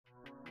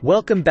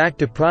Welcome back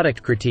to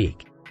Product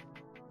Critique.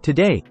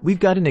 Today, we've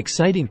got an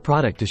exciting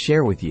product to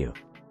share with you.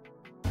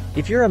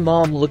 If you're a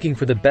mom looking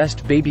for the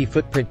best baby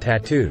footprint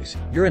tattoos,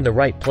 you're in the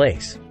right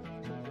place.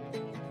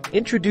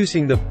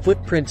 Introducing the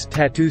Footprints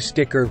Tattoo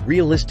Sticker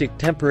Realistic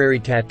Temporary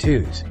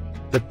Tattoos,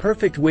 the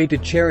perfect way to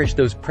cherish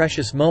those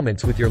precious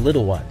moments with your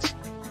little ones.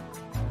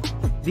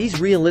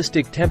 These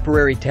realistic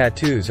temporary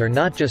tattoos are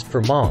not just for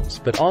moms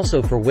but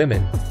also for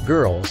women,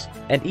 girls,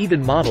 and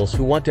even models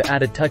who want to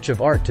add a touch of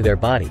art to their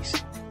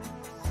bodies.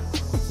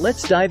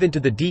 Let's dive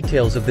into the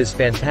details of this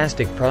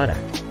fantastic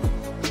product.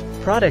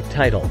 Product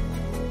title: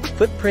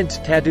 Footprints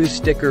Tattoo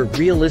Sticker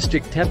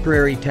Realistic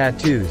Temporary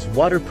Tattoos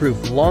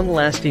Waterproof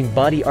Long-Lasting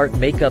Body Art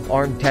Makeup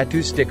Arm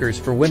Tattoo Stickers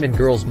for Women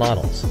Girls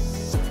Models.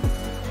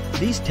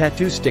 These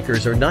tattoo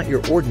stickers are not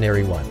your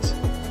ordinary ones.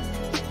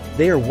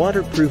 They are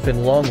waterproof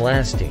and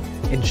long-lasting,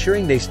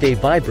 ensuring they stay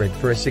vibrant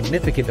for a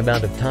significant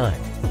amount of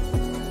time.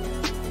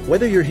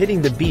 Whether you're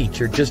hitting the beach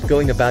or just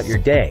going about your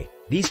day,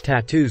 these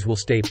tattoos will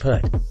stay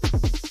put.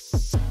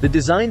 The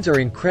designs are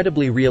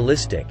incredibly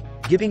realistic,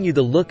 giving you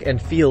the look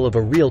and feel of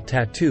a real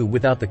tattoo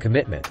without the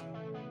commitment.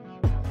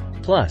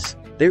 Plus,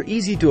 they're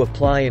easy to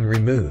apply and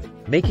remove,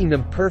 making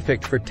them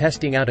perfect for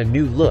testing out a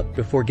new look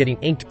before getting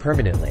inked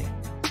permanently.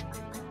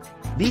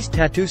 These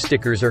tattoo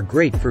stickers are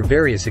great for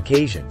various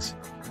occasions.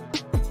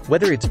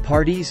 Whether it's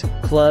parties,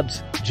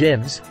 clubs,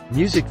 gyms,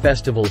 music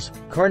festivals,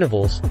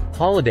 carnivals,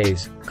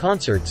 holidays,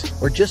 concerts,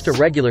 or just a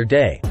regular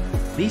day,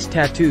 these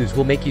tattoos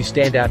will make you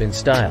stand out in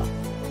style.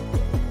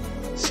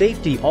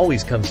 Safety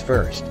always comes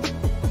first.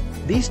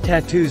 These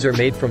tattoos are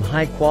made from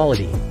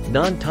high-quality,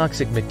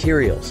 non-toxic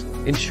materials,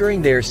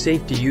 ensuring they are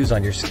safe to use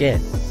on your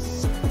skin.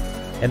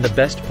 And the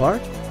best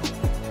part?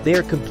 They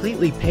are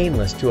completely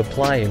painless to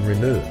apply and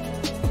remove.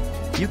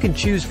 You can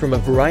choose from a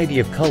variety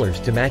of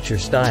colors to match your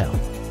style.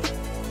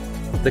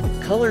 The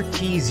color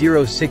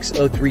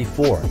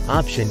T06034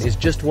 option is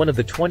just one of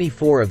the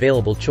 24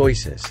 available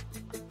choices.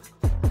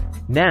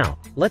 Now,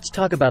 let's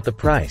talk about the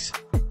price.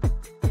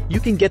 You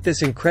can get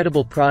this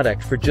incredible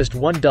product for just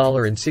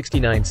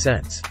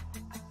 $1.69.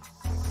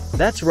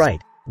 That's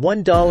right,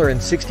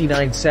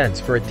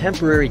 $1.69 for a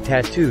temporary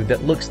tattoo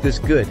that looks this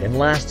good and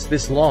lasts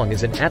this long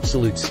is an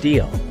absolute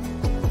steal.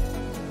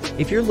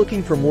 If you're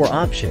looking for more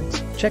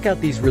options, check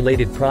out these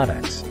related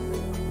products.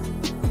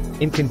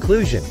 In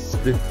conclusion,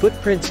 the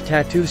Footprints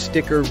Tattoo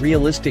Sticker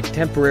Realistic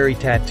Temporary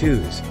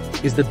Tattoos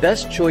is the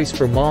best choice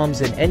for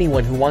moms and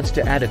anyone who wants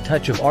to add a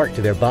touch of art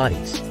to their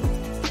bodies.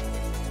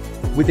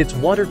 With its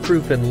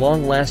waterproof and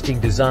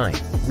long-lasting design,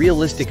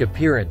 realistic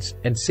appearance,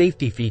 and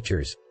safety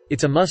features,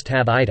 it's a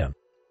must-have item.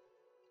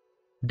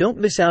 Don't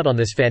miss out on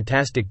this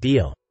fantastic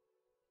deal.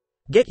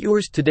 Get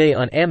yours today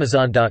on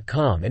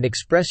Amazon.com and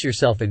express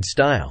yourself in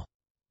style.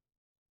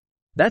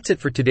 That's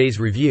it for today's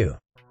review.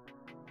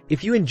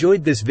 If you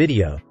enjoyed this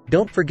video,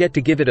 don't forget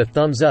to give it a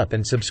thumbs up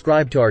and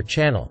subscribe to our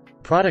channel,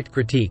 Product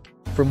Critique,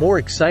 for more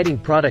exciting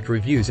product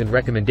reviews and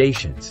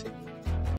recommendations.